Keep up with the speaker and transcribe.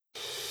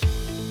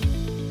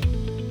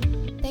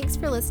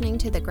Thanks for listening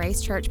to the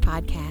Grace Church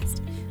podcast.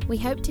 We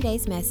hope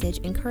today's message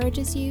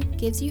encourages you,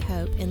 gives you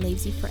hope, and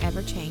leaves you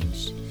forever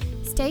changed.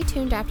 Stay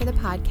tuned after the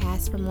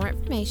podcast for more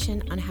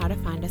information on how to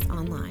find us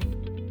online.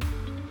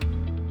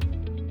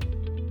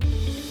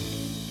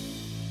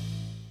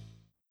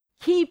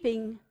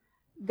 Keeping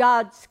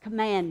God's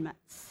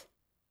commandments.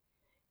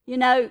 You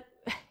know,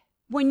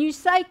 when you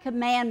say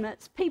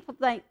commandments, people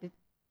think the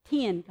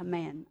 10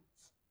 Commandments.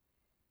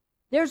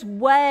 There's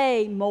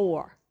way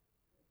more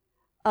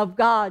of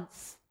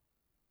God's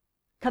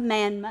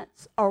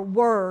commandments or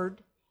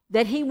word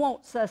that He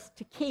wants us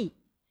to keep.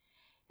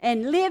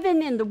 And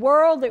living in the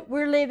world that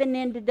we're living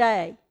in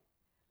today,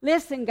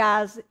 listen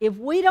guys, if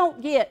we don't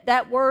get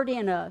that word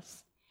in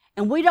us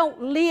and we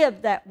don't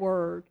live that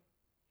word,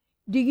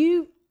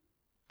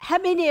 how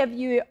many of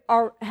you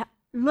are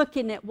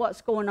looking at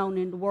what's going on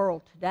in the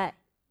world today?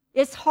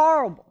 It's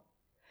horrible.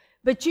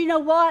 But you know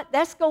what?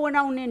 That's going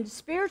on in the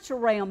spiritual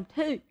realm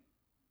too.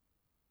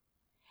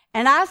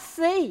 And I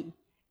see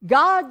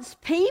God's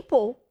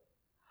people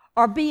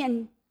are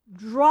being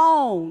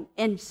drawn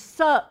and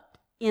sucked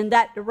in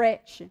that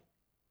direction.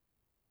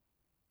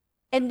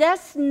 And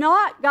that's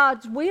not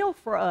God's will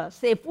for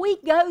us. If we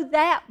go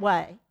that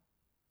way,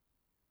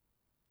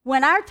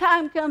 when our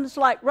time comes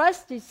like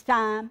Rusty's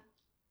time,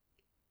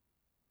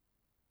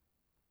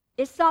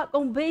 it's not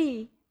going to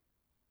be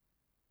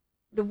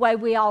the way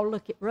we all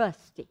look at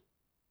Rusty.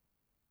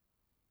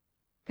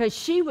 Because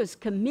she was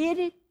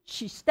committed,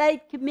 she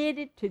stayed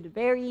committed to the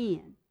very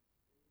end.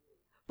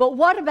 But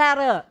what about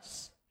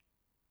us?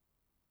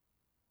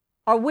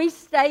 Are we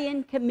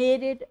staying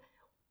committed?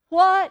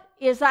 What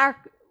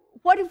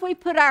if we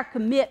put our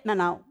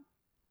commitment on?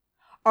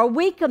 Are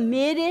we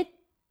committed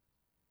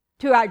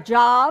to our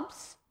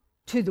jobs,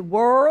 to the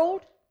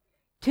world,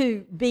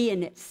 to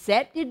being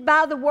accepted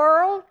by the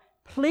world,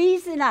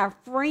 pleasing our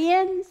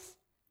friends,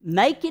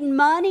 making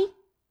money?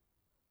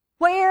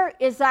 Where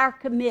is our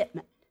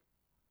commitment?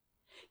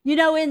 You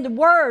know, in the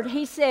Word,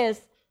 He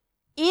says,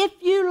 if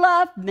you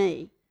love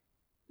me,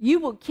 you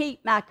will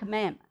keep my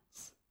commandments.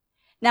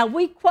 Now,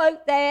 we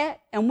quote that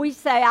and we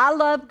say, I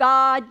love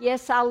God.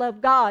 Yes, I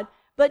love God.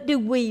 But do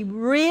we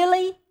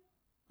really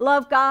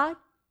love God?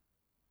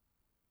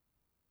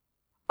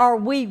 Are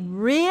we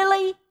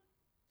really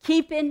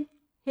keeping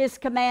His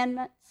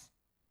commandments?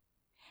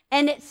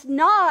 And it's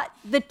not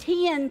the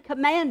 10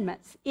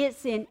 Commandments.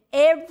 It's in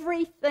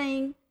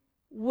everything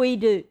we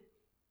do.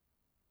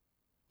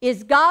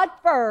 Is God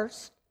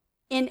first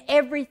in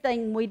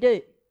everything we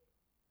do?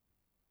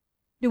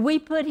 Do we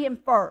put Him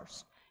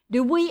first?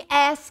 Do we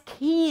ask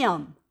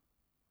Him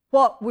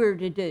what we're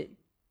to do?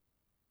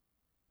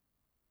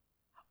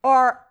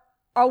 Or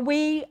are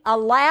we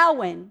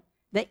allowing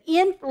the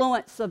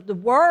influence of the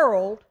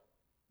world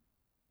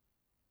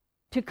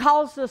to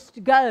cause us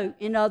to go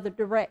in other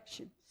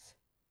directions?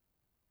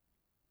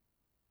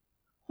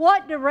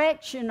 What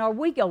direction are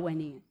we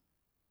going in?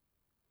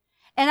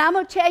 And I'm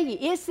going to tell you,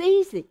 it's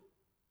easy.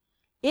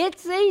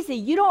 It's easy.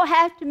 You don't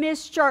have to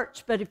miss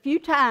church but a few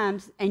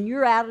times and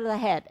you're out of the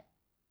habit.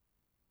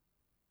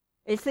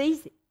 It's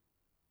easy.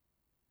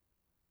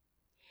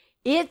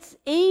 It's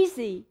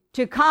easy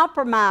to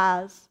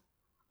compromise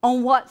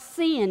on what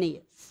sin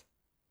is.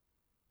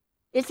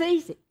 It's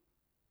easy.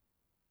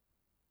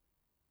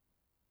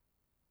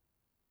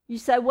 You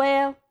say,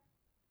 well,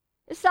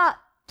 it's not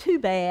too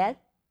bad.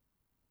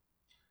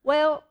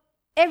 Well,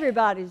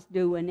 everybody's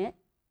doing it.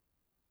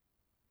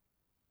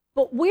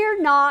 But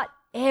we're not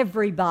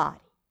everybody.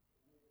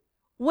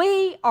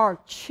 We are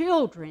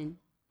children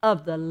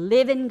of the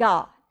living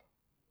God.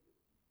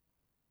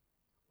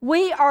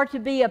 We are to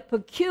be a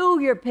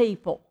peculiar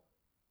people.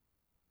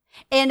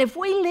 And if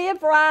we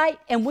live right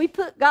and we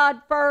put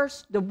God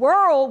first, the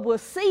world will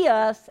see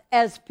us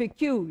as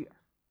peculiar.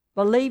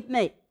 Believe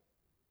me.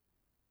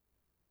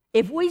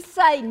 If we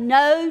say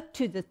no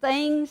to the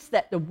things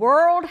that the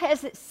world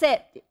has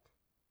accepted,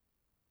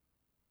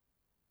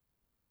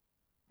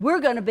 we're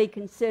going to be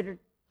considered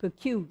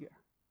peculiar.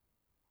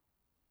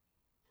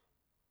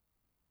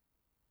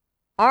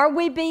 Are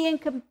we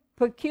being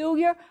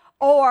peculiar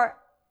or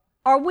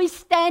are we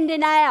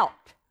standing out?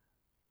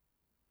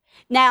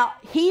 Now,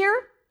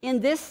 here in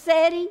this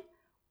setting,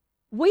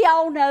 we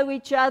all know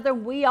each other.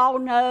 We all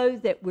know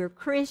that we're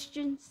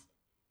Christians.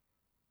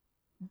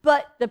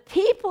 But the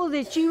people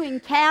that you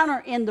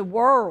encounter in the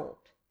world,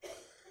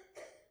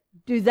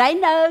 do they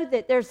know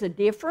that there's a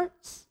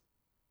difference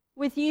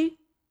with you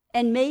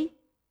and me?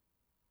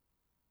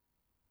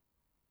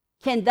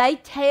 Can they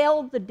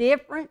tell the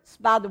difference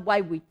by the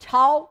way we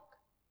talk,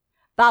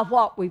 by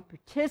what we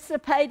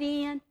participate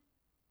in?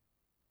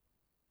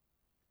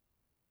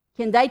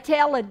 Can they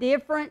tell a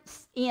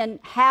difference in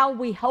how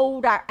we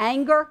hold our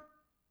anger?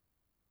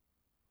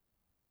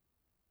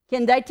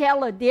 Can they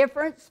tell a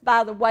difference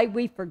by the way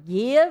we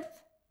forgive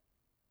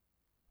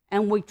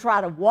and we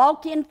try to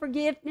walk in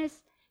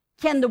forgiveness?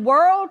 Can the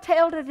world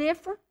tell the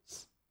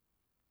difference?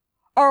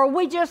 Or are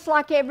we just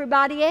like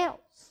everybody else?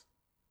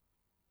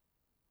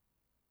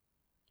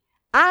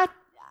 I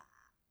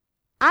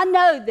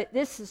know that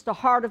this is the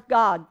heart of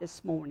God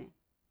this morning.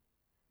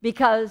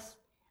 because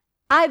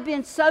I've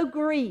been so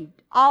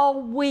grieved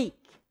all week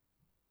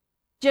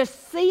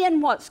just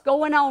seeing what's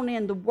going on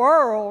in the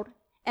world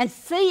and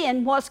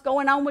seeing what's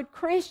going on with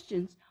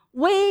Christians.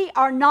 We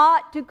are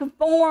not to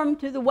conform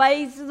to the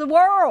ways of the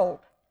world.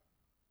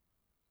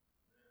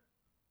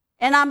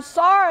 And I'm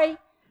sorry,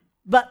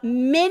 but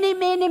many,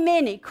 many,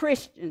 many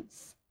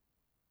Christians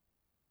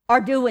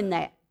are doing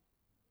that.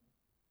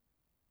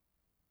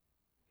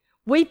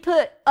 We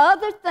put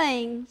other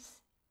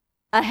things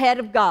ahead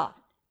of God.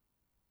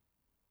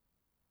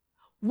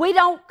 We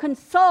don't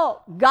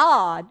consult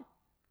God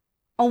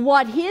on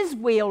what His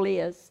will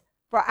is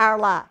for our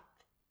life.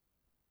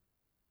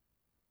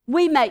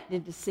 We make the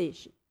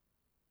decision.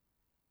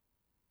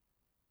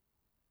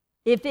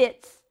 If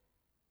it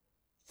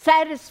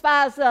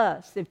satisfies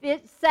us, if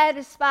it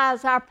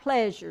satisfies our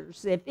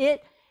pleasures, if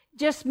it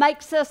just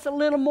makes us a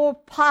little more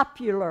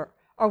popular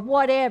or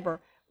whatever,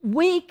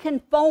 we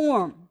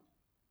conform.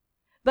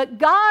 But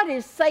God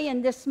is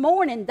saying this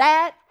morning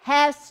that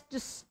has to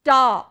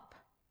stop.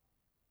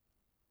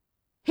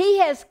 He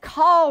has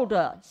called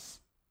us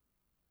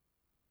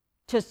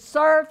to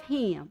serve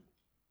Him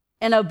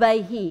and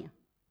obey Him.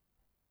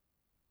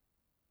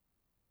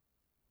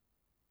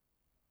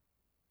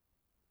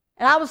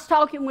 And I was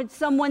talking with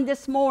someone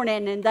this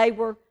morning, and they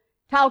were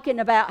talking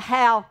about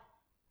how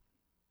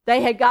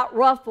they had got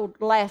ruffled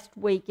last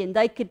week, and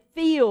they could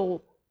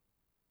feel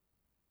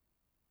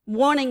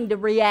wanting to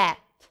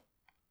react.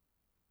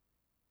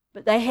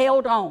 But they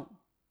held on.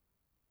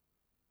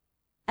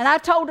 And I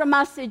told them,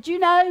 I said, you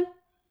know,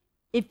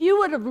 if you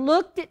would have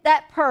looked at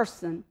that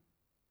person,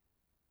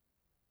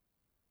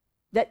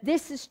 that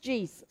this is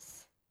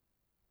Jesus.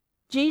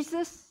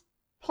 Jesus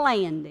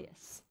planned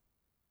this.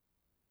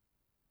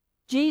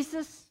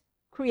 Jesus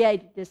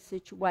created this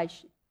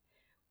situation.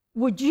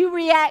 Would you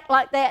react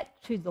like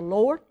that to the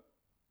Lord?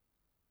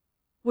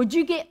 Would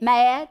you get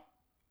mad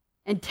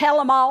and tell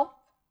them off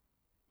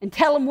and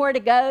tell them where to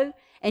go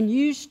and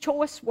use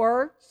choice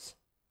words?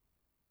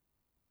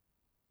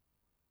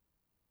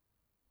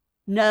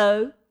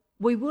 No,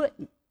 we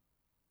wouldn't.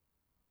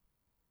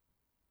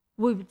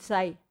 We would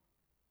say,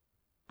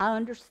 I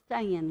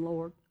understand,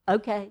 Lord.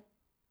 Okay,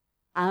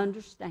 I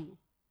understand.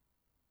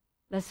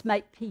 Let's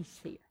make peace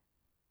here.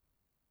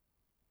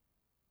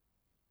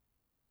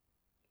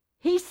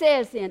 He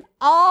says in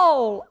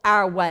all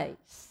our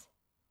ways,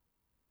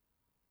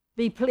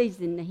 be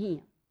pleasing to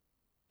Him.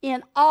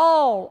 In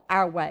all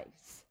our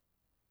ways.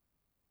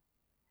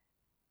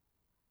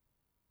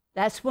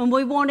 That's when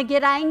we want to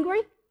get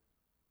angry.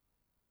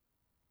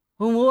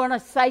 When we want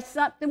to say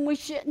something we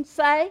shouldn't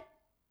say.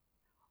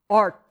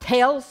 Or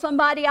tell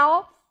somebody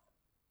off.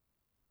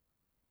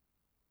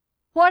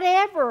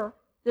 Whatever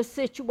the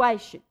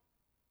situation.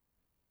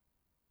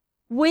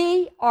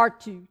 We are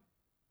to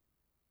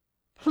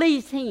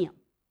please Him.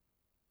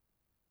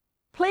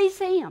 Please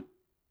Him.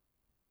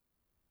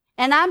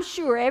 And I'm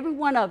sure every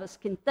one of us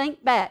can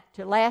think back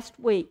to last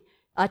week,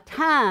 a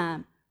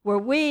time where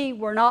we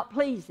were not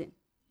pleasing.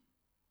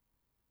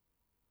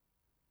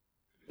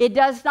 It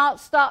does not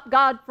stop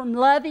God from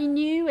loving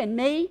you and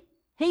me.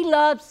 He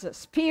loves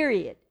us,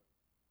 period.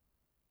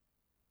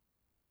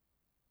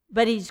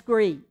 But He's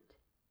grieved.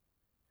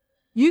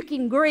 You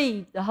can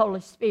grieve the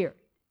Holy Spirit.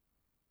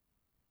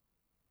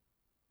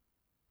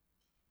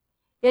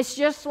 It's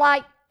just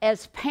like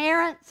as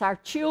parents, our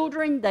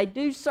children, they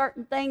do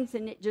certain things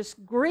and it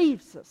just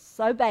grieves us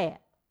so bad.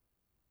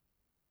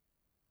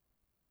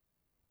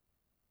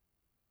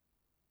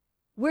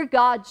 We're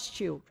God's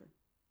children.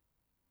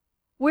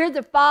 We're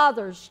the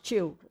Father's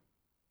children.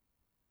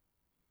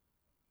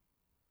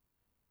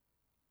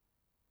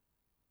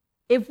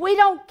 If we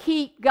don't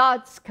keep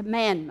God's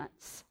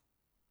commandments,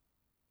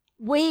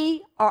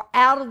 we are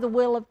out of the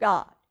will of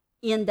God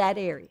in that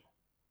area.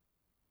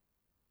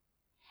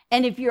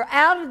 And if you're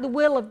out of the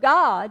will of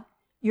God,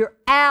 you're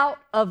out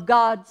of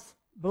God's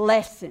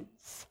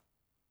blessings.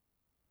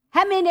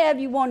 How many of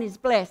you want His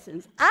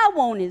blessings? I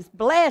want His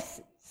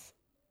blessings.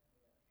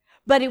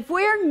 But if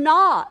we're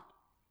not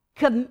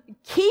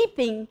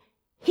keeping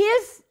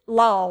His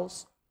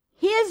laws,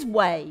 His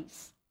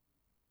ways,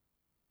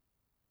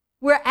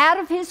 we're out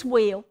of His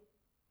will.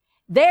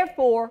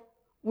 Therefore,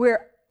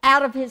 we're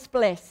out of His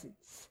blessings.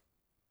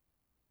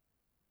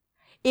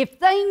 If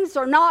things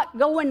are not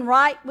going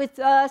right with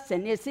us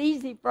and it's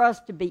easy for us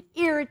to be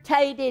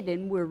irritated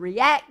and we're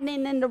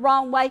reacting in the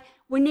wrong way,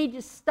 we need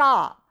to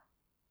stop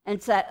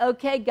and say,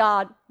 okay,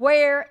 God,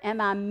 where am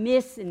I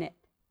missing it?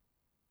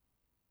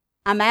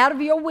 I'm out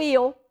of your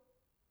will.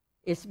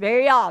 It's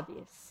very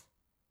obvious.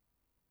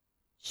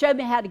 Show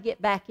me how to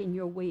get back in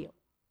your will.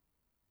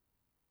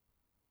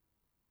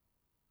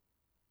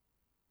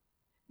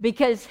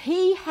 Because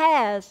He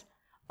has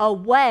a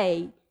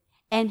way,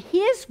 and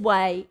His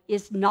way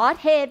is not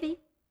heavy.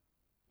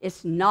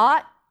 It's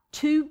not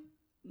too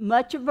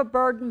much of a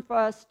burden for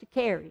us to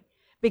carry.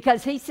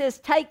 Because He says,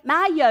 take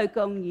my yoke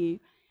on you.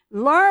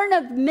 Learn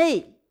of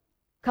me,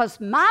 because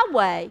my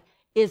way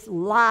is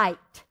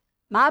light.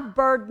 My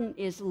burden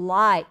is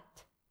light.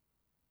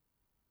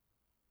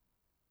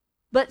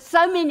 But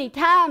so many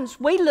times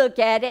we look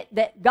at it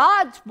that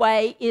God's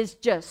way is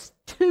just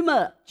too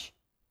much.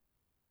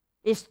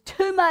 It's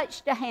too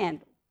much to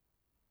handle.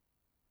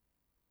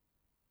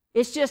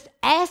 It's just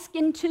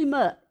asking too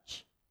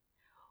much.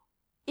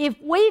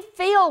 If we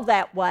feel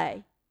that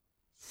way,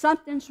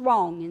 something's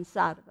wrong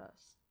inside of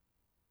us.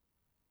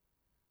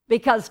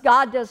 Because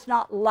God does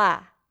not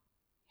lie.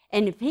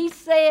 And if He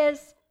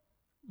says,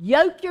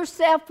 yoke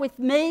yourself with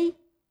me,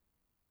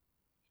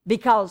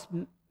 because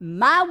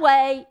my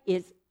way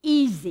is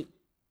easy,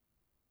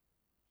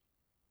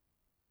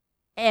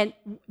 and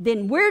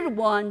then we're the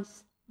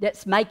ones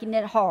that's making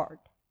it hard.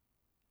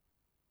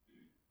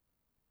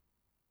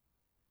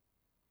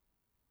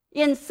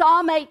 In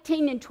Psalm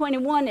 18 and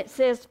 21 it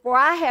says, for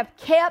I have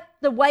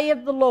kept the way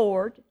of the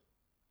Lord.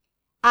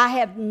 I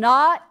have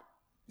not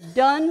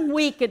done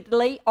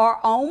wickedly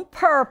or on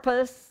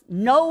purpose,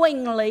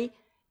 knowingly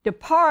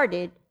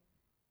departed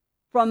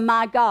from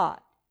my God.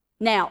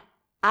 Now,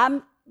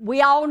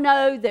 we all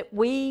know that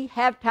we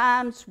have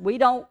times we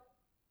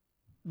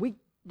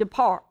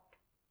depart.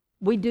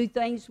 We do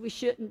things we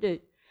shouldn't do.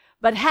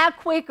 But how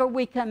quick are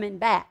we coming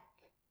back?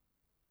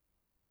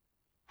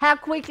 How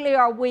quickly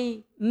are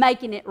we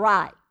making it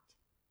right?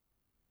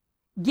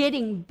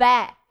 Getting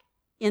back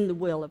in the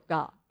will of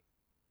God.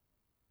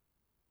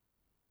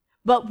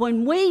 But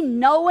when we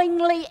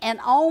knowingly and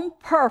on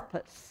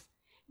purpose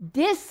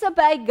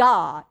disobey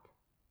God,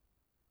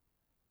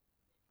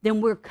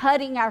 then we're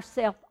cutting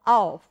ourselves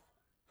off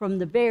from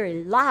the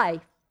very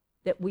life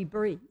that we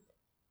breathe.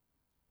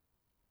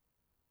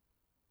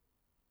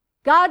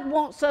 God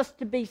wants us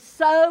to be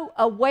so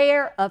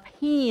aware of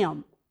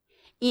Him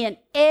in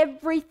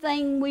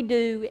everything we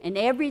do and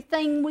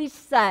everything we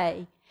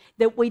say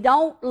that we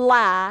don't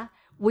lie,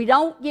 we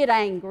don't get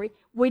angry,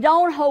 we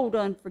don't hold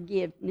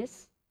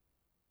unforgiveness,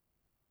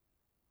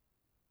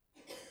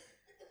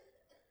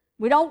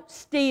 we don't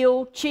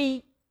steal,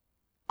 cheat,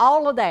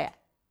 all of that.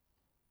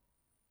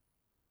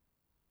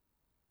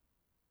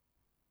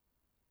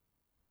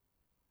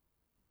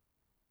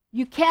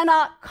 You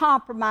cannot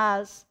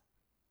compromise,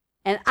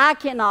 and I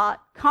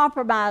cannot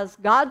compromise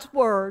God's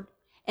Word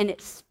and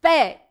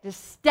expect to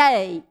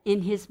stay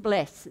in His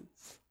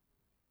blessings.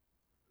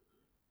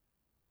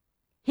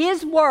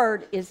 His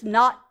Word is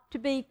not to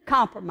be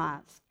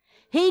compromised.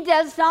 He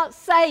does not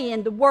say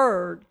in the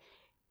Word,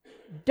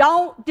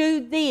 don't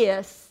do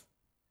this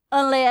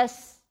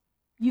unless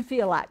you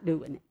feel like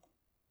doing it.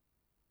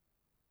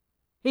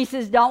 He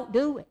says, don't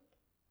do it.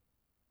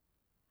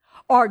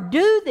 Or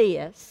do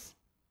this,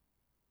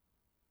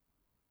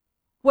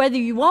 whether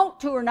you want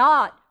to or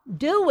not,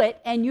 do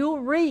it and you'll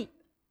reap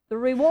the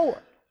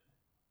reward.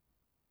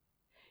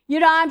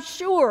 You know, I'm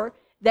sure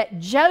that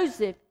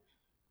Joseph,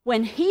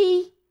 when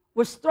he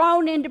was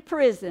thrown into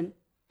prison,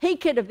 he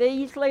could have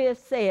easily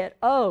said,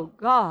 oh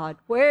God,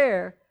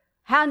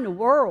 how in the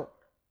world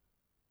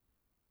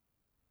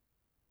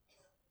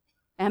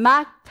am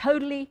I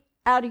totally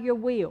out of your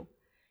will?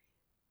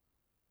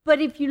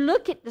 But if you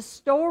look at the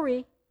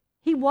story,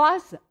 he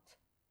wasn't.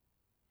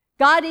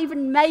 God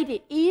even made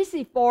it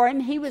easy for him.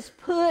 He was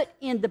put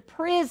in the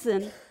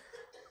prison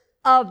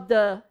of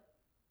the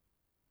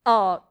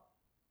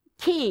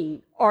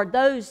king, or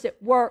those that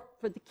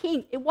worked for the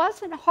king. It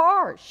wasn't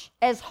harsh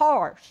as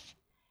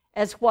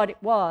what it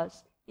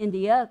was in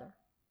the other.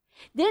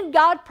 Then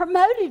God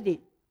promoted him.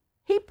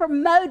 He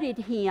promoted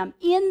him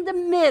in the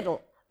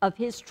middle of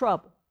his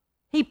trouble.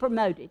 He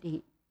promoted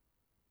him.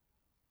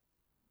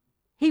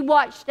 He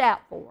watched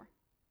out for him.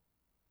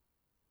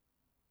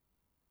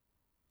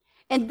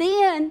 And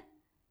then,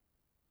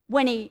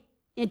 when he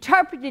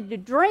interpreted the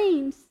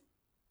dreams,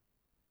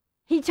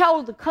 he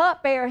told the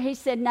cupbearer, he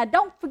said, now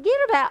don't forget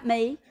about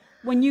me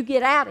when you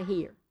get out of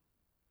here.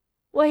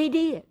 Well, he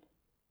did.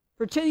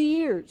 For 2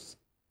 years,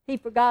 he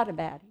forgot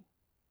about him.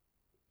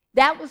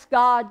 That was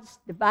God's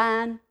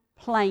divine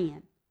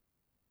plan.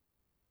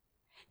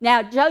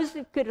 Now,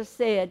 Joseph could have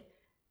said,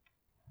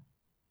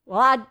 well,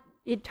 I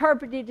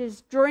interpreted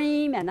his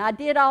dream and I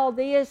did all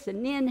this,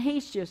 and then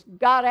he's just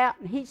got out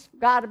and he's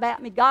forgot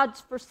about me.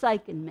 God's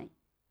forsaken me.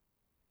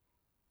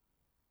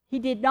 He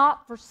did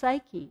not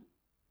forsake him.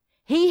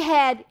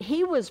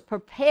 He was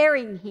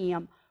preparing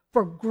him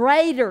for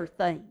greater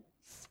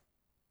things.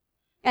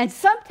 And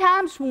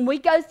sometimes when we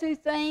go through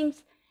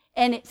things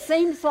and it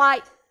seems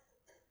like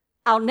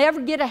I'll never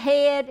get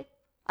ahead,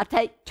 I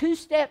take 2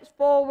 steps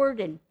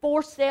forward and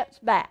 4 steps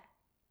back.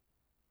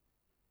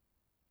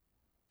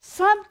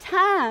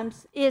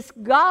 Sometimes it's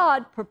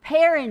God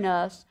preparing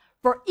us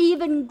for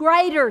even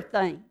greater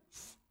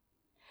things.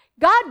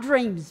 God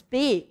dreams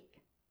big.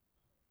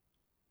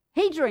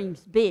 He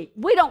dreams big.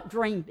 We don't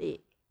dream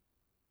big.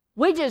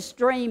 We just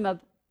dream of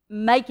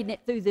making it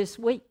through this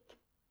week,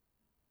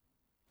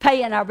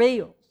 paying our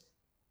bills.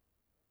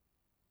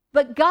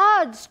 But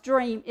God's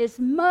dream is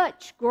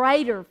much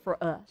greater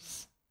for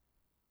us.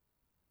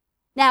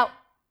 Now,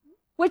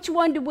 which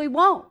one do we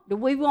want? Do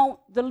we want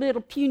the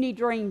little puny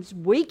dreams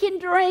we can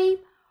dream,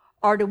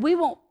 or do we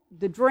want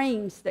the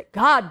dreams that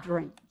God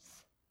dreams?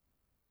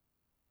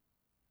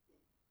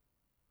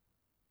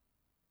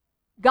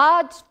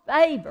 God's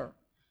favor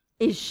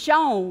is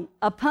shown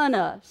upon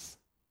us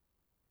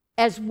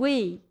as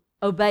we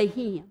obey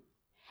Him.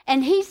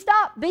 And He's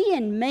not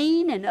being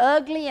mean and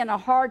ugly and a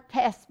hard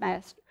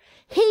taskmaster.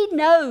 He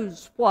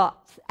knows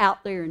what's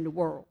out there in the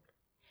world.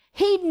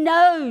 He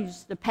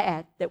knows the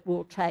path that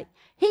we'll take.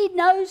 He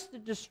knows the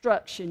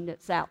destruction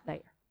that's out there.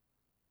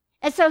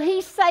 And so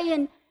He's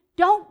saying,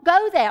 don't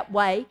go that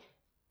way.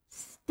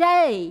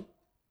 Stay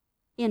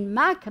in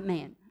my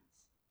commandments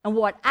and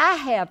what I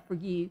have for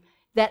you,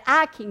 that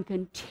I can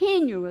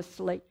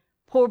continuously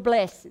pour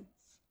blessings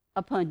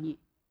upon you.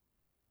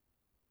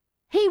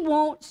 He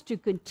wants to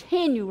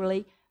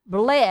continually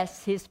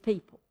bless His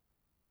people.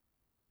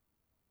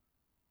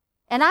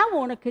 And I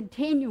want to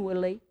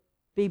continually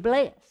be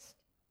blessed.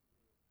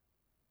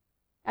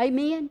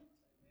 Amen?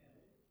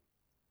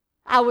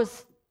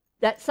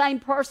 That same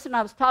person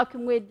I was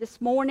talking with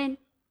this morning,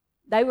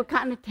 they were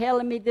kind of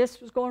telling me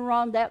this was going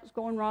wrong, that was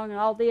going wrong, and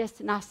all this.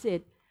 And I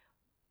said,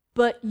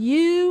 but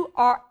you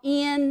are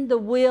in the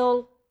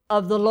will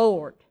of the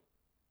Lord.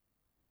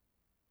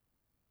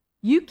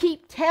 You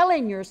keep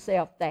telling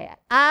yourself that.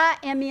 I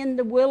am in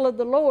the will of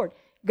the Lord.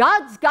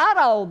 God's got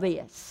all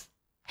this.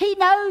 He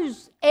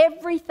knows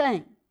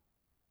everything.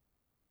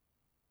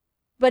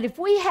 But if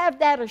we have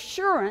that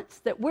assurance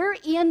that we're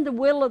in the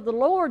will of the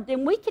Lord,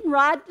 then we can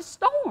ride the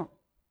storm.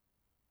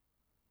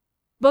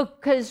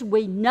 Because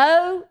we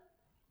know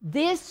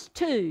this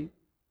too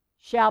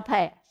shall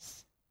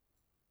pass.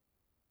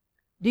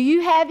 Do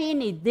you have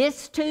any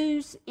this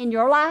to's in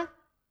your life?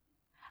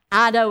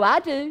 I know I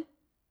do.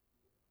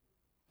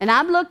 And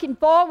I'm looking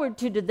forward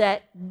to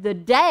the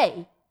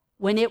day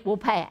when it will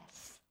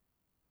pass.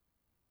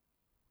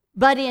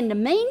 But in the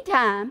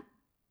meantime,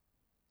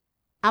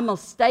 I'm going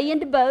to stay in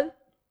the boat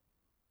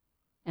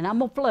and I'm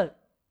going to float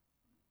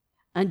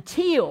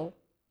until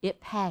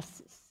it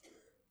passes.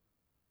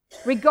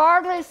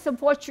 Regardless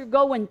of what you're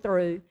going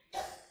through,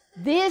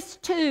 this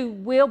too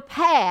will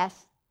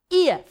pass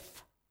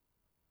if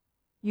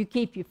you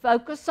keep your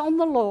focus on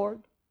the Lord,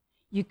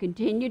 you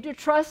continue to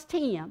trust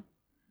Him.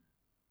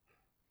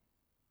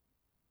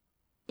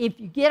 If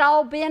you get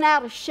all bent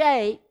out of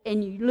shape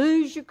and you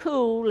lose your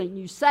cool and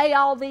you say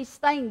all these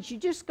things, you're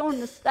just going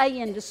to stay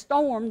in the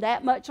storm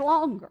that much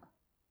longer.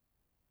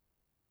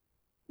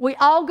 We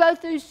all go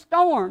through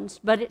storms,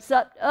 but it's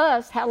up to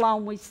us how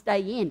long we stay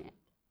in it.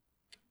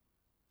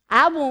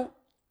 I want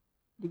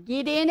to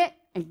get in it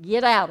and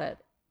get out of it.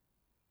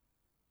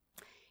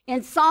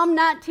 In Psalm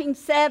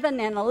 19:7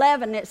 and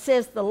 11, it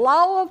says, the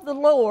law of the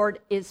Lord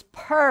is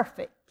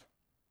perfect.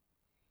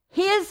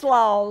 His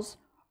laws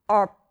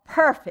are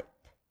perfect.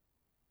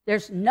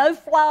 There's no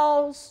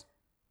flaws.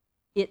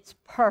 It's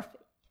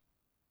perfect.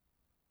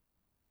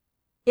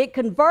 It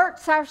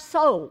converts our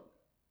soul.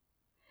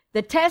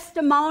 The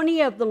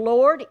testimony of the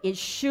Lord is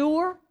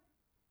sure,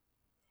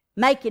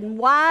 making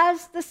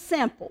wise the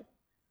simple.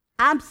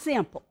 I'm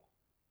simple,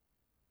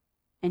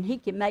 and He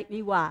can make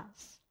me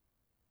wise.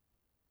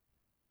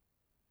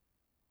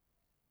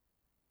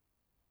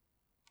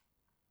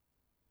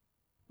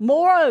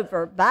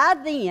 Moreover, by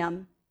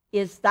them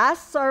is thy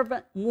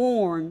servant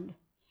warned,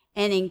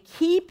 and in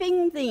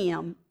keeping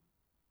them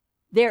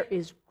there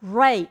is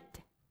great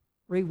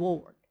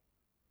reward.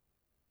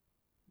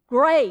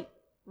 Great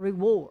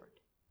reward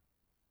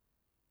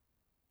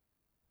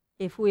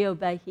if we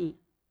obey Him.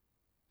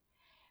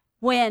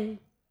 When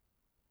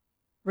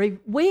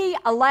we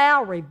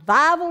allow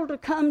revival to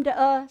come to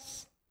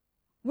us,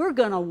 we're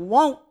going to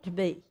want to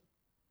be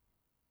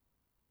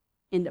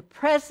in the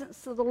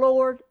presence of the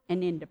Lord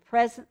and in the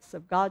presence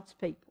of God's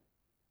people.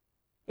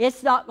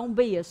 It's not going to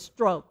be a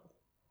struggle.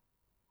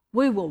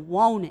 We will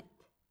want it.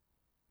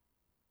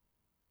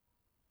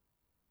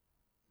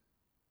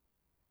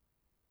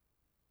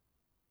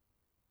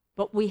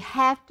 But we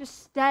have to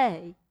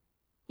stay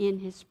in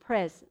His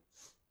presence.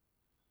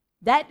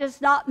 That does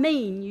not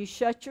mean you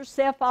shut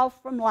yourself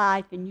off from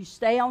life and you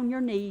stay on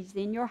your knees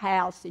in your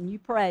house and you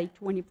pray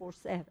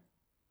 24/7.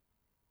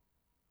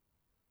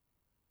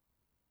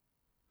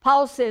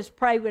 Paul says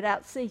pray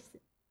without ceasing.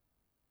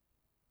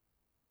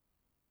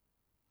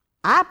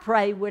 I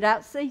pray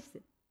without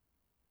ceasing.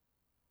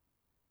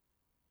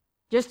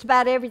 Just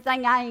about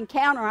everything I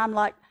encounter, I'm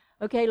like,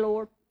 okay,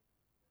 Lord,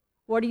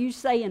 what are you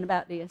saying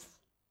about this?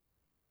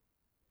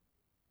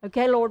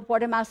 Okay, Lord,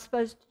 what am I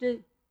supposed to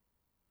do?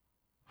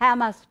 How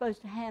am I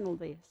supposed to handle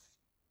this?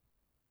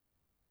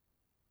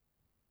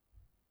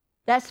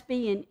 That's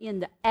being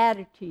in the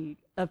attitude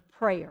of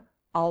prayer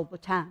all the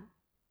time.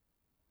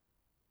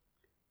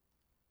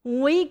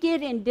 When we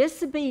get in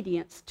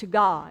disobedience to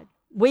God,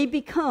 we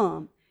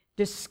become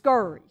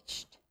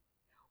discouraged.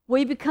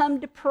 We become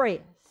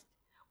depressed.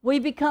 We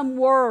become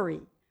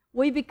worried.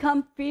 We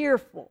become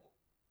fearful.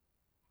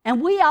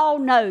 And we all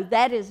know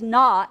that is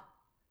not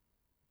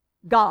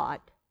God.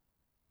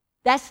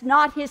 That's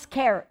not His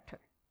character.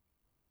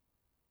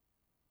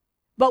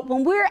 But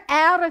when we're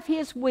out of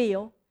His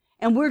will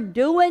and we're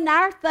doing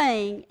our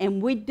thing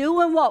and we're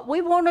doing what we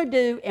want to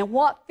do and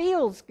what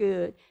feels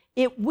good,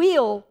 it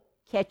will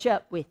catch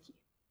up with you.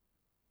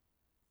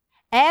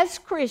 As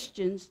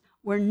Christians,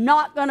 we're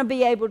not going to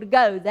be able to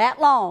go that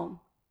long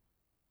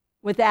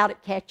without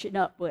it catching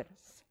up with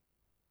us.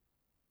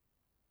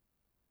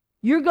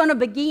 You're going to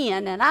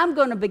begin, and I'm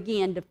going to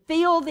begin to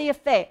feel the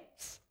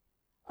effects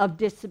of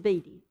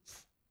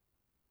disobedience.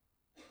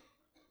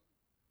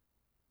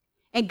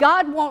 And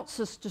God wants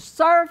us to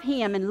serve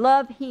Him and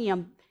love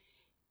Him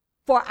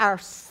for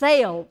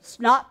ourselves,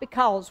 not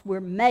because we're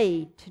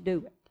made to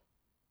do it.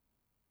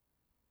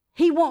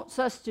 He wants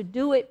us to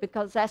do it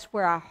because that's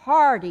where our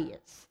heart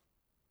is.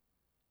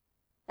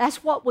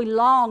 That's what we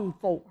long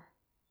for.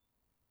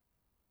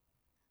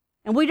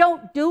 And we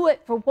don't do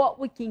it for what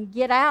we can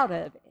get out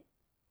of it.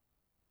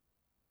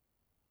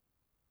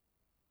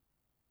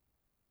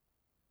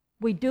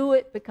 We do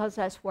it because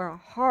that's where our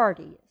heart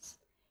is.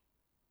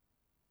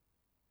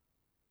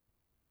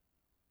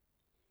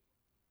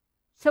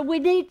 So we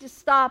need to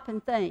stop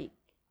and think,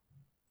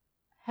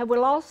 have we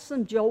lost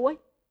some joy?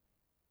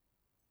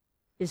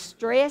 Is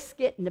stress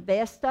getting the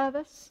best of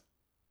us?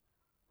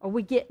 Are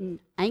we getting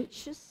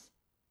anxious?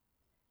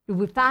 Do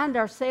we find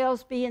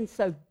ourselves being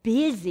so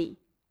busy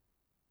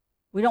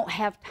we don't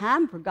have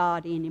time for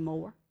God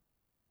anymore?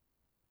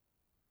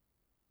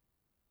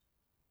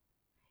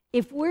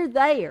 If we're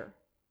there,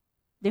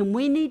 then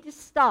we need to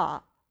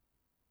stop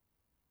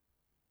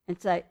and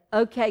say,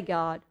 okay,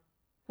 God,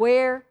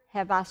 where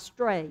have I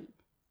strayed?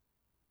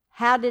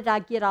 How did I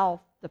get off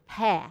the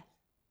path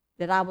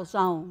that I was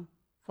on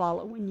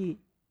following you?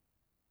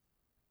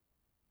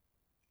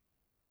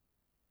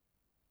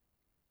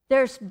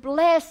 There's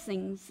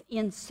blessings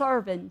in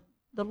serving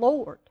the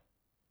Lord.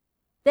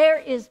 There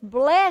is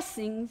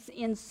blessings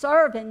in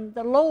serving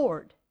the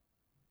Lord.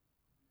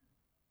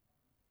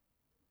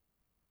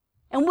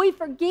 And we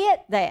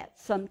forget that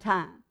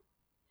sometimes.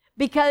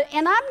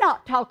 And I'm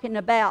not talking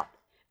about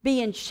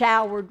being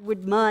showered with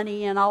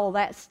money and all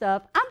that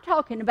stuff. I'm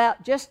talking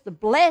about just the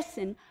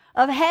blessing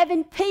of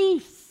having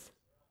peace.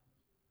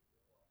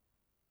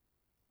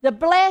 The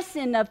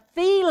blessing of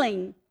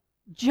feeling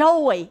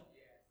joy.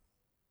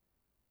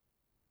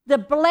 The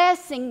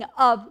blessing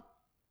of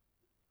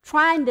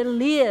trying to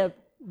live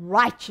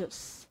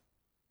righteous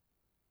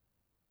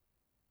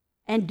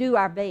and do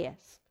our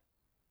best.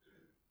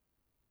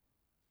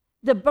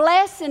 The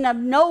blessing of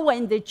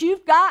knowing that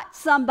you've got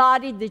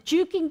somebody that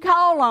you can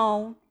call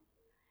on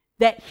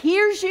that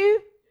hears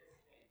you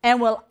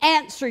and will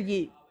answer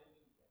you.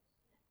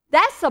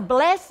 That's a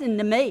blessing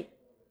to me.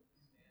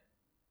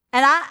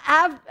 And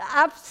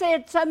I've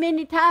said so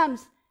many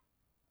times,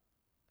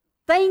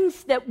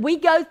 things that we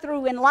go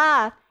through in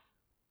life,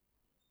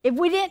 if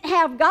we didn't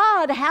have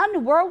God, how in the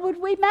world would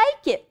we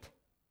make it?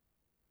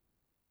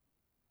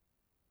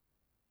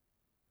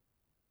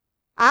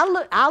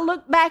 I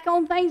look back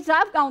on things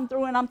I've gone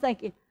through and I'm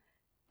thinking,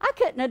 I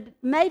couldn't have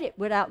made it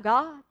without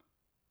God.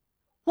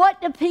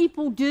 What do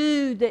people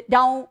do that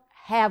don't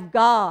have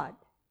God?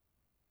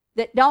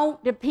 That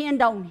don't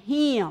depend on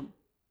Him?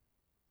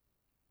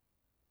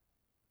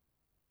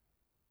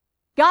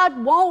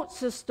 God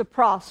wants us to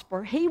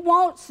prosper. He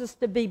wants us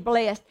to be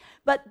blessed.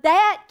 But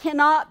that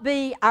cannot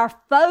be our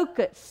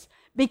focus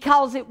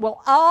because it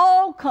will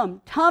all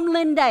come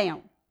tumbling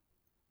down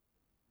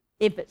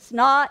if it's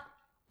not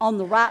on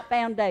the right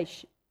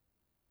foundation.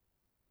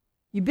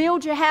 You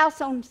build your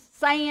house on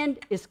sand,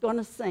 it's going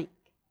to sink.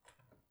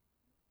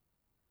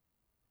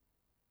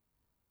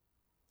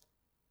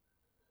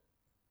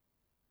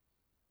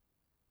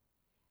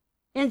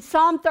 In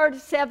Psalm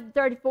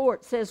 37:34,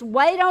 it says,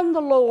 wait on the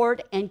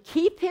Lord and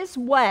keep His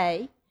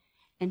way,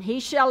 and He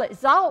shall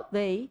exalt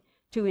thee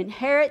to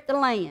inherit the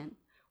land.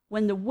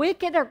 When the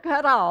wicked are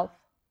cut off,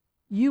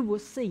 you will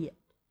see it.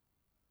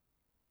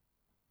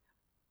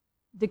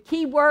 The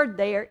key word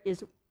there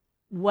is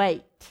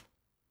wait.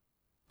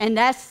 And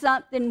that's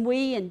something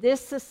we in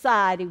this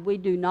society, we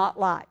do not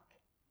like.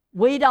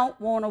 We don't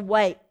want to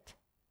wait.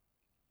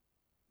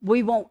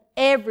 We want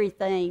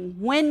everything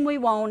when we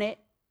want it,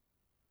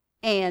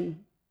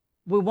 and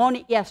we want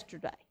it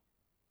yesterday.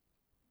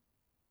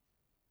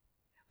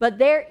 But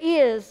there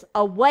is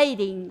a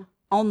waiting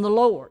on the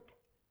Lord.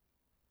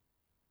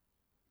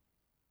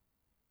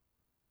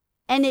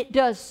 And it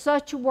does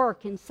such a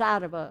work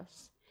inside of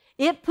us.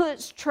 It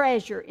puts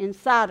treasure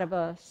inside of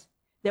us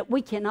that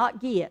we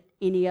cannot get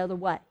any other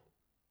way.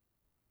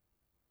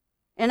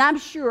 And I'm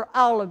sure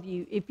all of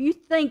you, if you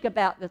think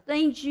about the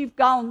things you've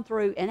gone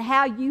through and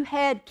how you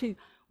had to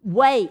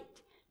wait,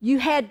 you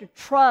had to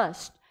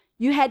trust,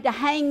 you had to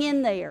hang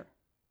in there.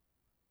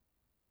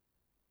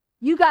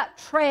 You got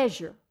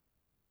treasure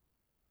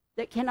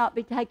that cannot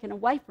be taken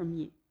away from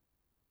you.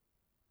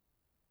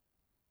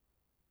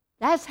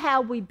 That's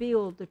how we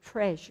build the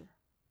treasure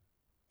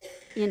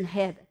in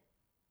heaven.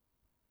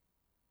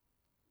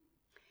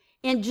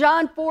 In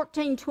John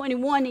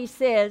 14:21, He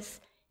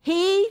says,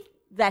 He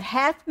that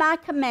hath my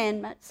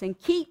commandments and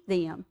keep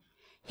them,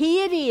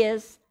 he it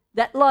is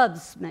that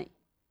loves me.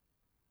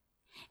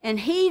 And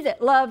he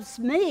that loves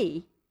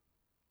me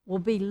will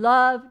be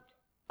loved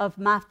of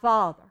my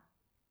Father.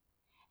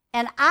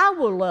 And I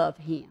will love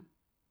him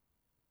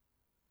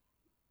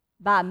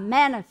by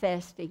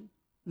manifesting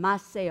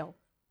myself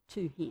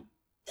to him.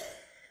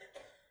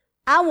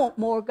 I want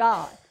more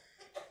God.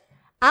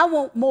 I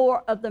want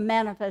more of the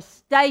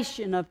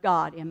manifestation of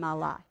God in my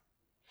life.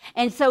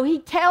 And so he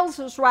tells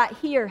us right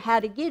here how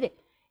to get it.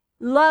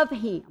 Love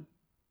him.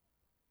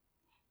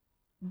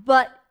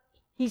 But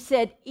he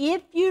said,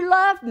 if you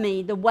love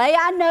me the way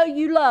I know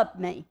you love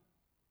me,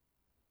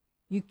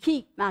 you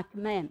keep my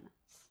commandments.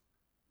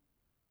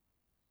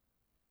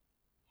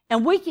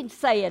 And we can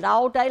say it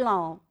all day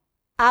long.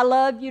 I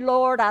love you,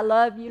 Lord. I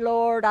love you,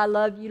 Lord. I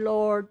love you,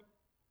 Lord.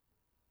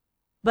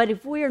 But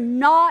if we're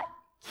not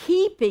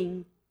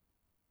keeping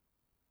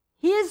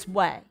his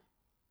way,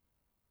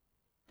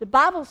 the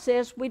Bible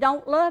says we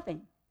don't love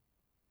him.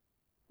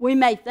 We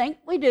may think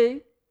we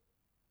do.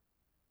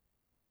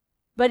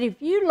 But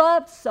if you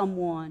love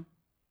someone,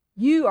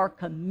 you are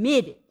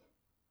committed.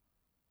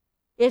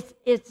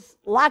 It's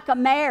like a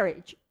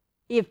marriage.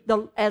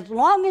 As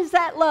long as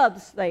that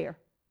love's there,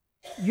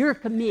 you're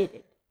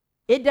committed.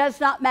 It does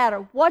not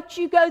matter what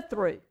you go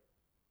through.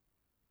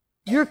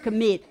 You're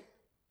committed.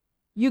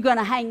 You're going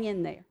to hang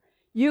in there.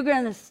 You're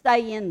going to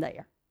stay in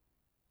there.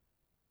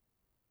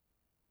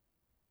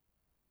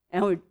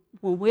 And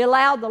when we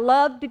allow the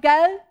love to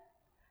go,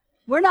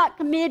 we're not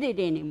committed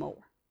anymore.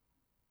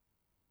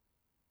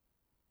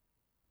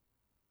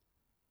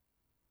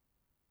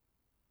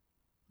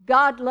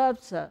 God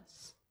loves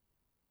us.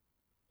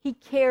 He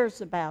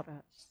cares about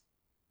us.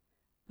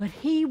 But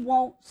he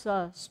wants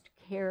us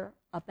to care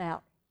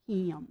about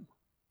him.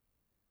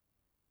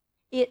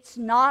 It's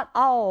not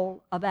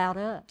all about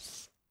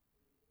us.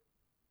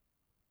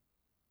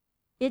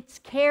 It's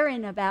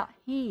caring about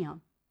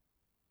him.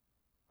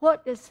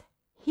 What does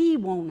he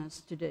want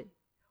us to do?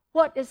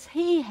 What does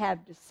he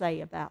have to say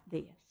about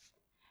this?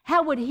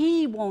 How would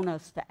he want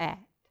us to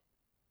act?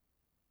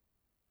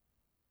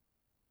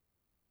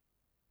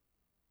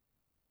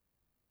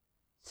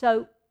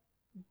 So,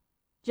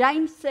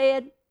 James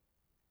said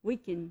we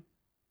can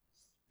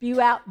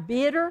spew out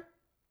bitter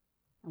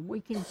and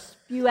we can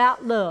spew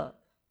out love.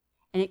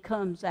 And it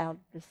comes out of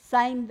the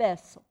same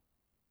vessel.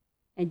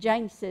 And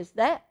James says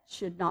that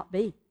should not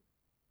be.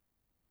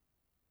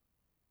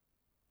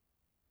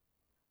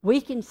 We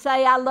can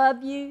say, I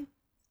love you.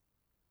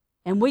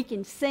 And we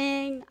can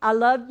sing, I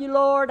love you,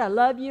 Lord. I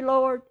love you,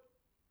 Lord.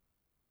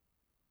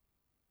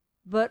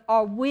 But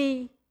are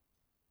we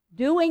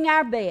doing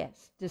our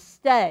best to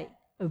stay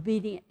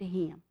obedient to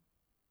him?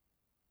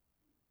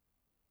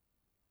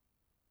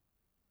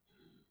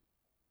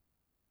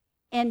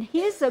 And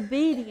his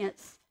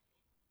obedience,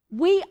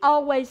 we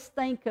always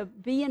think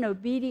of being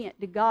obedient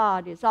to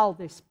God as all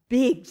this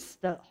big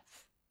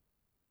stuff.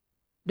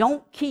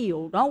 Don't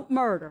kill, don't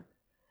murder.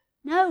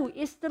 No,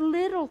 it's the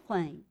little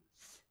things.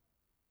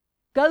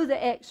 Go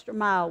the extra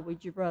mile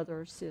with your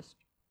brother or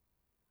sister.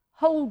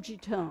 Hold your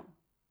tongue.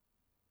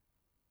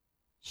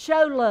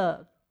 Show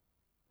love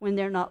when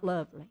they're not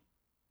lovely.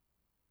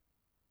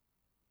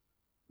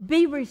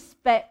 Be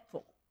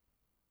respectful.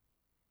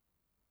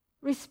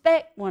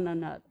 Respect one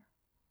another.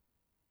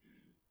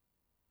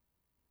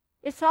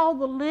 It's all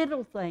the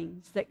little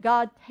things that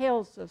God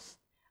tells us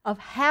of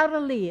how to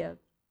live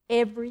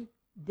every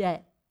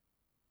day.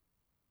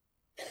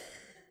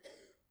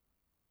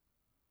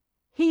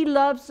 He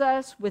loves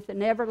us with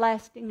an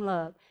everlasting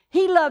love.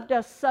 He loved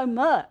us so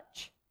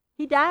much,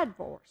 he died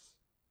for us.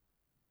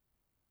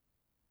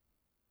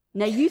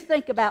 Now you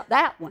think about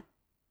that one.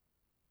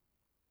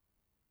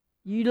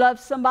 You love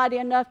somebody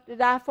enough to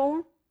die for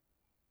them?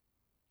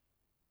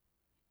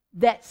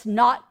 That's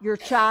not your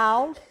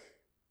child?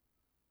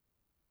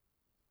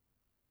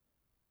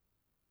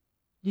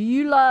 Do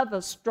you love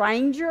a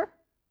stranger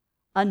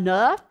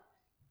enough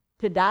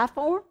to die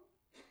for him?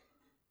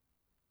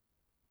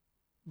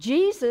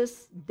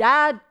 Jesus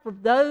died for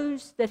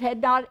those that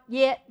had not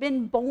yet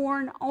been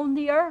born on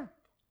the earth.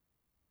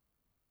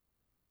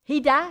 He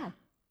died.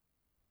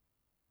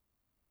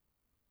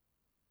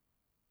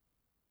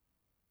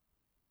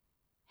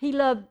 He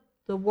loved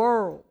the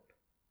world,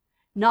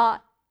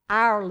 not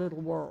our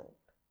little world.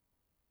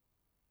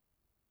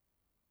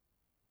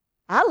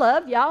 I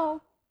love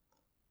y'all.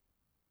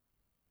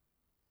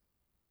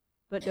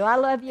 But do I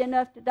love you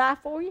enough to die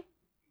for you?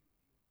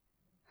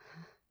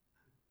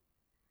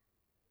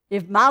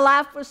 If my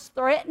life was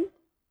threatened,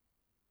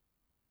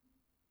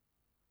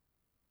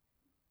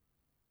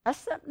 that's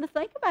something to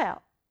think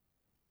about.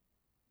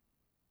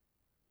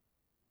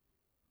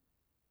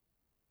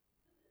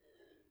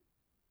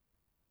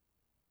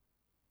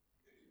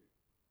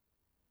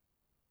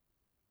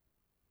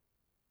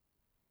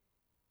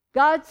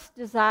 God's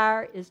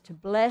desire is to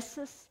bless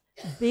us,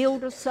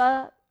 build us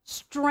up,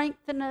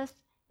 strengthen us,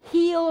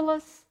 heal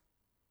us,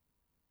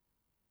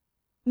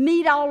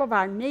 meet all of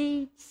our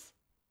needs,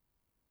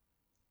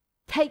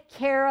 take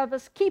care of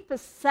us, keep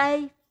us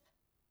safe.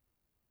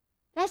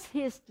 That's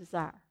his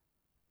desire.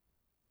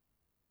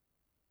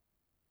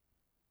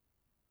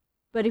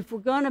 But if we're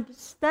going to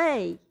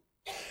stay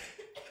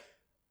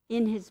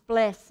in his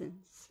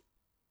blessings,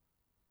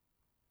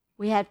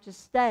 we have to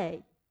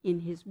stay in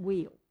his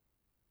will.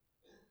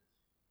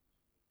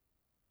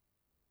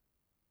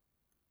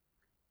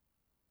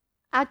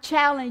 I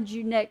challenge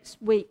you next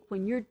week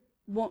when you're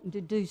wanting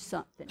to do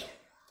something,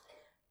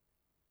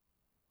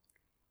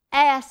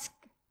 ask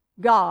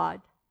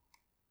God,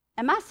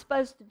 am I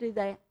supposed to do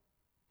that?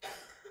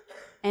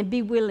 And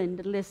be willing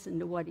to listen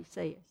to what He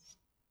says.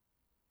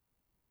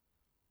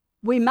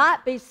 We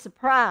might be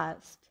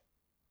surprised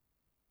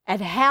at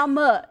how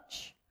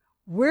much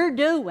we're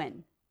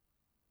doing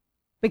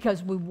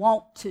because we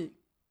want to,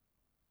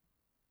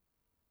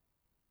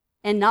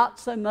 and not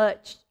so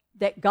much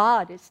that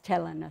God is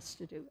telling us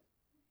to do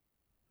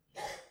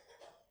it.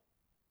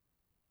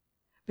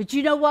 But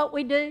you know what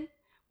we do?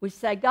 We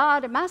say,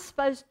 God, am I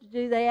supposed to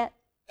do that?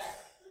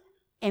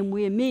 And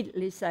we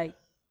immediately say,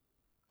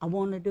 I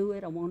want to do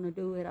it, I want to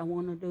do it, I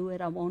want to do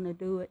it, I want to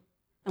do it.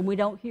 And we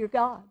don't hear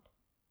God.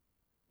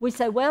 We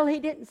say, well, He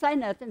didn't say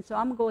nothing, so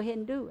I'm going to go ahead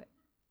and do it.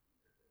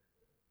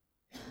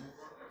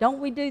 Don't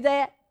we do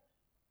that?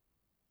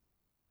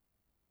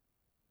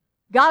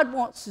 God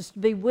wants us to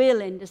be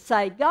willing to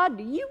say, God,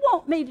 do you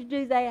want me to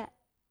do that?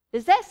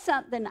 Is that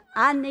something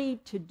I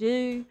need to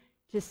do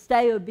to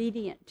stay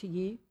obedient to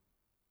you?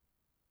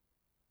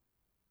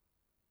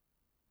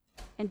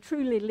 And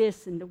truly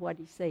listen to what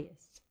He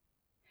says.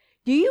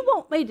 Do you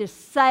want me to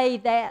say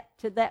that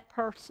to that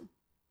person?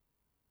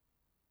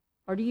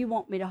 Or do you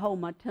want me to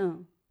hold my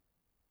tongue?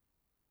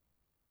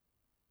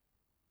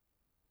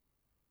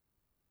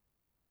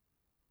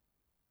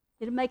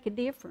 It'll make a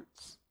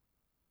difference.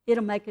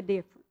 It'll make a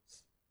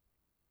difference.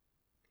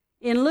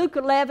 In Luke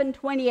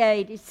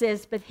 11:28, it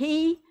says, but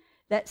he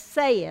that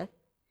saith,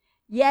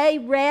 yea,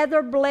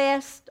 rather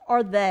blessed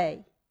are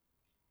they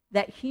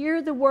that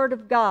hear the word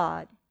of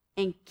God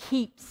and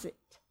keeps it.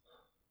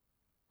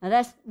 Now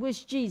that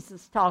was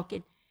Jesus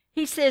talking.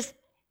 He says,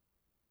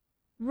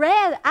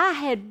 I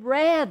had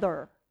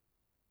rather,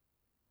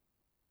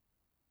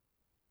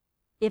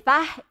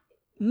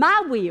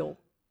 my will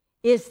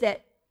is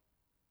that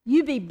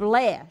you be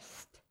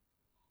blessed,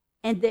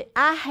 and that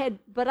I had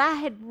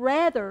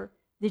rather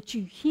that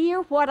you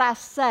hear what I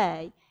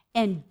say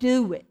and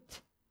do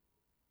it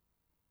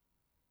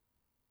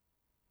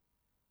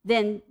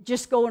than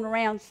just going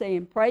around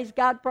saying, praise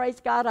God,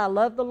 I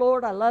love the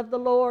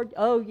Lord,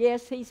 oh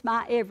yes, He's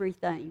my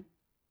everything.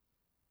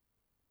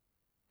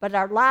 But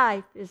our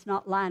life is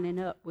not lining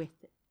up with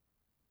it.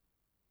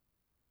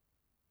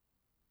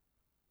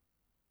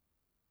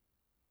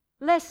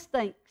 Let's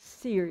think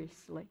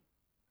seriously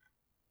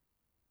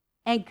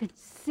and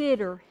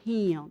consider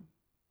Him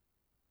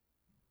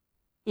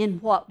in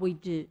what we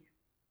do.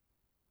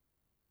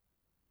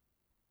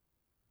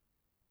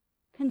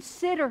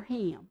 Consider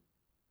Him.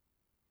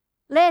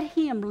 Let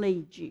Him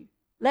lead you.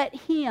 Let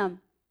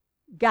Him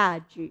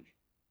guide you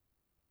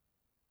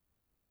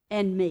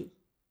and me.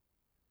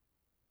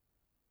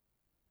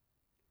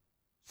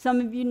 Some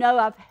of you know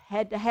I've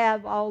had to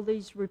have all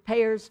these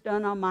repairs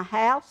done on my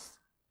house.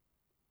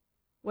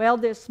 Well,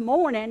 this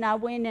morning I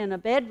went in a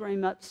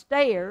bedroom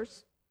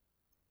upstairs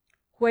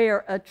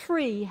where a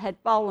tree had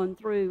fallen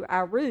through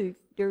our roof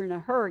during a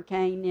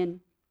hurricane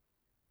in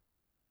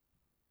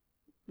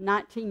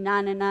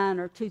 1999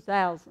 or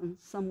 2000,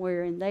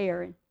 somewhere in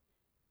there. And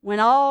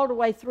went all the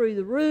way through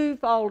the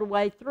roof, all the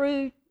way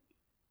through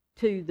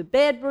to the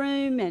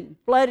bedroom and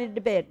flooded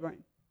the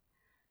bedroom.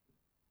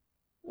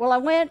 Well, I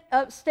went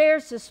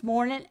upstairs this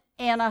morning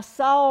and I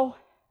saw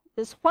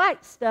this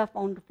white stuff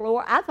on the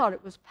floor. I thought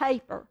it was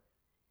paper.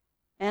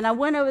 And I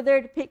went over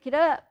there to pick it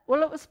up.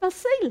 Well, it was my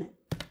ceiling.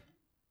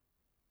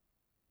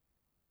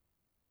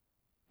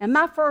 And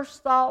my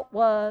first thought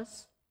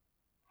was,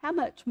 how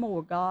much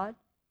more, God?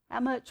 How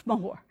much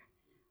more?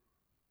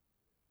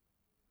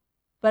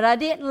 But I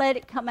didn't let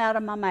it come out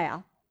of my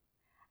mouth.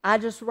 I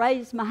just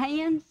raised my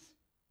hands.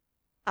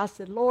 I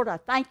said, Lord, I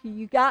thank you.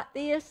 You got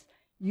this.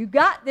 You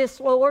got this,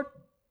 Lord.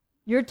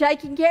 You're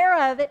taking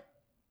care of it.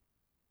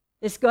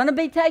 It's going to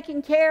be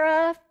taken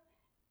care of.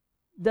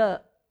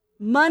 The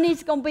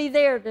money's going to be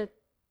there to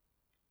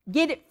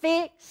get it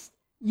fixed.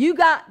 You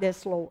got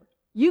this, Lord.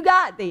 You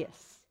got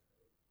this.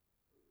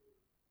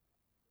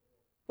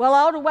 Well,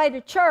 all the way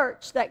to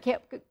church, that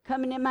kept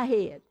coming in my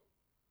head.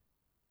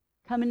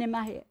 Coming in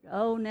my head.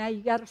 Oh, now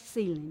you got a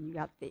ceiling you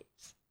got to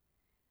fix.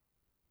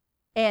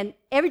 And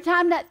every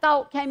time that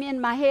thought came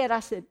in my head, I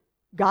said,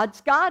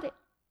 God's got it.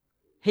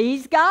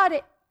 He's got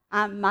it.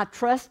 My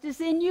trust is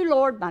in you,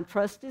 Lord. My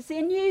trust is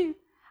in you.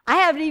 I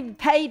haven't even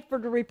paid for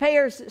the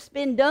repairs that's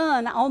been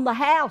done on the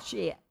house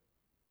yet.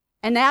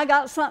 And now I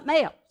got something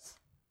else.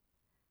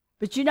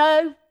 But you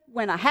know,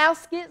 when a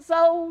house gets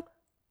old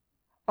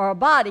or a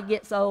body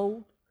gets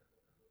old,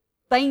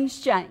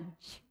 things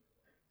change.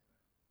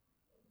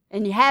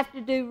 And you have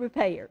to do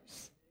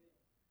repairs.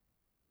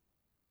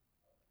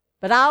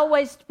 But I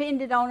always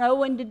depended on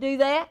Owen to do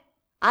that.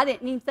 I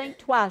didn't even think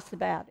twice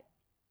about it.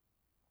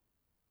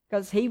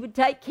 Because he would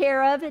take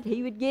care of it.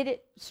 He would get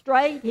it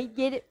straight. He'd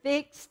get it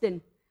fixed. And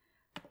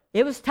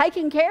it was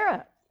taken care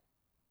of.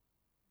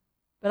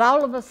 But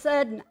all of a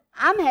sudden,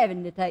 I'm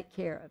having to take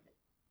care of it.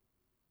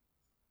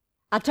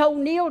 I told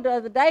Neil the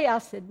other day, I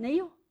said,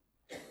 Neil,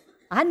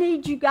 I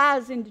need you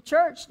guys in the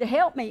church to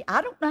help me.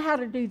 I don't know how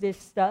to do this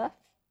stuff.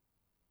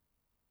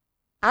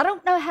 I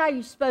don't know how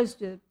you're supposed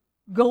to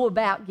go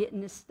about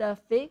getting this stuff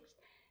fixed.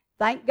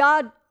 Thank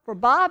God for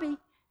Bobby.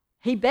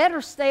 He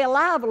better stay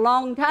alive a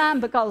long time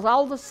because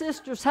all the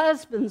sisters'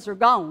 husbands are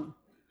gone.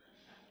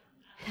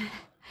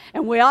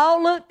 And we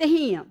all look to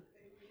him.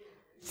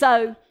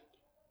 So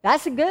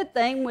that's a good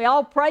thing. We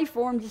all pray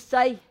for him to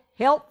stay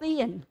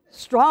healthy and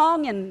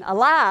strong and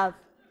alive.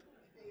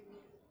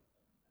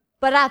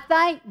 But I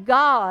thank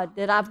God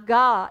that I've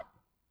got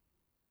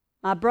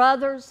my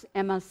brothers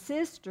and my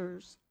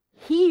sisters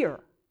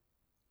here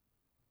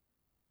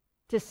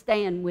to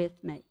stand with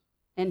me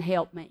and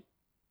help me.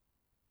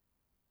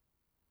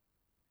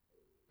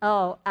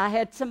 Oh, I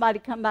had somebody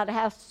come by the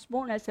house this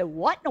morning. I said,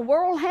 what in the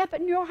world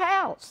happened in your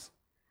house?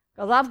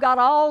 Because I've got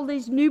all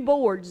these new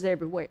boards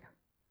everywhere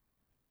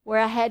where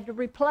I had to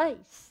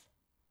replace.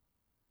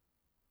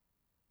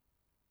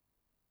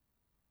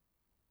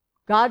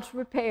 God's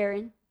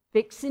repairing,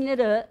 fixing it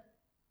up,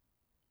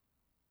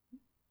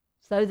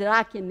 so that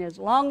I can, as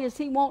long as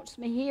he wants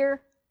me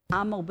here,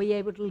 I'm going to be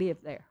able to live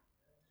there.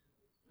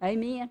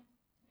 Amen.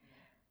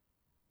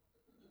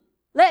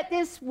 Let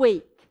this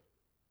week,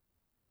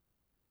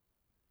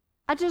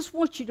 I just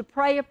want you to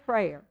pray a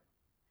prayer.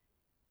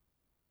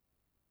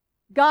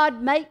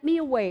 God, make me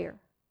aware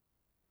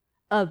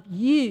of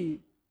you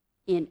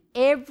in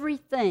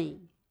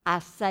everything I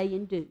say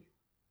and do.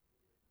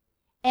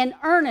 And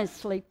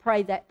earnestly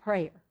pray that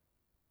prayer.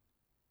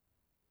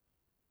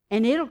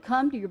 And it'll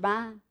come to your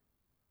mind.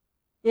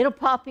 It'll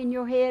pop in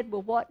your head,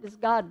 well, what does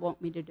God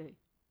want me to do?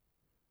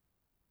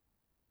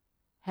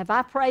 Have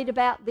I prayed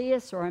about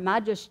this, or am I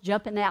just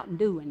jumping out and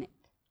doing it?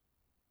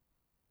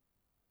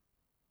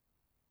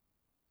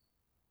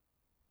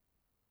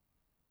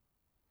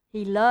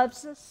 He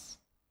loves us.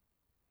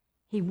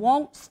 He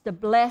wants to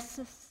bless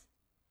us.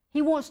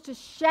 He wants to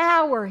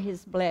shower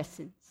his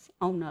blessings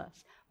on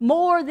us,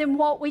 more than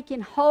what we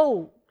can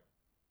hold.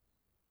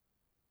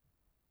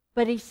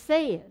 But he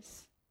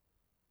says,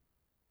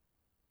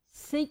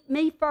 seek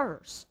me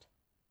first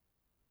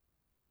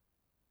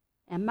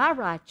and my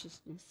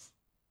righteousness,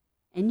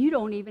 and you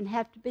don't even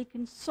have to be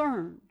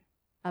concerned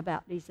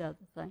about these other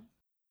things.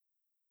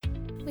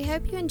 We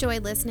hope you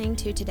enjoyed listening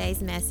to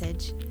today's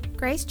message.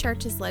 Grace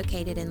Church is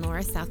located in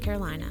Loris, South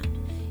Carolina.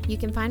 You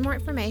can find more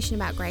information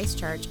about Grace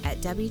Church at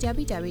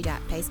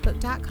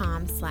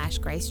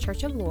www.facebook.com/Grace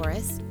Church of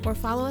Loris, or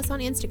follow us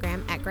on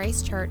Instagram at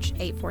Grace Church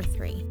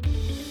 843.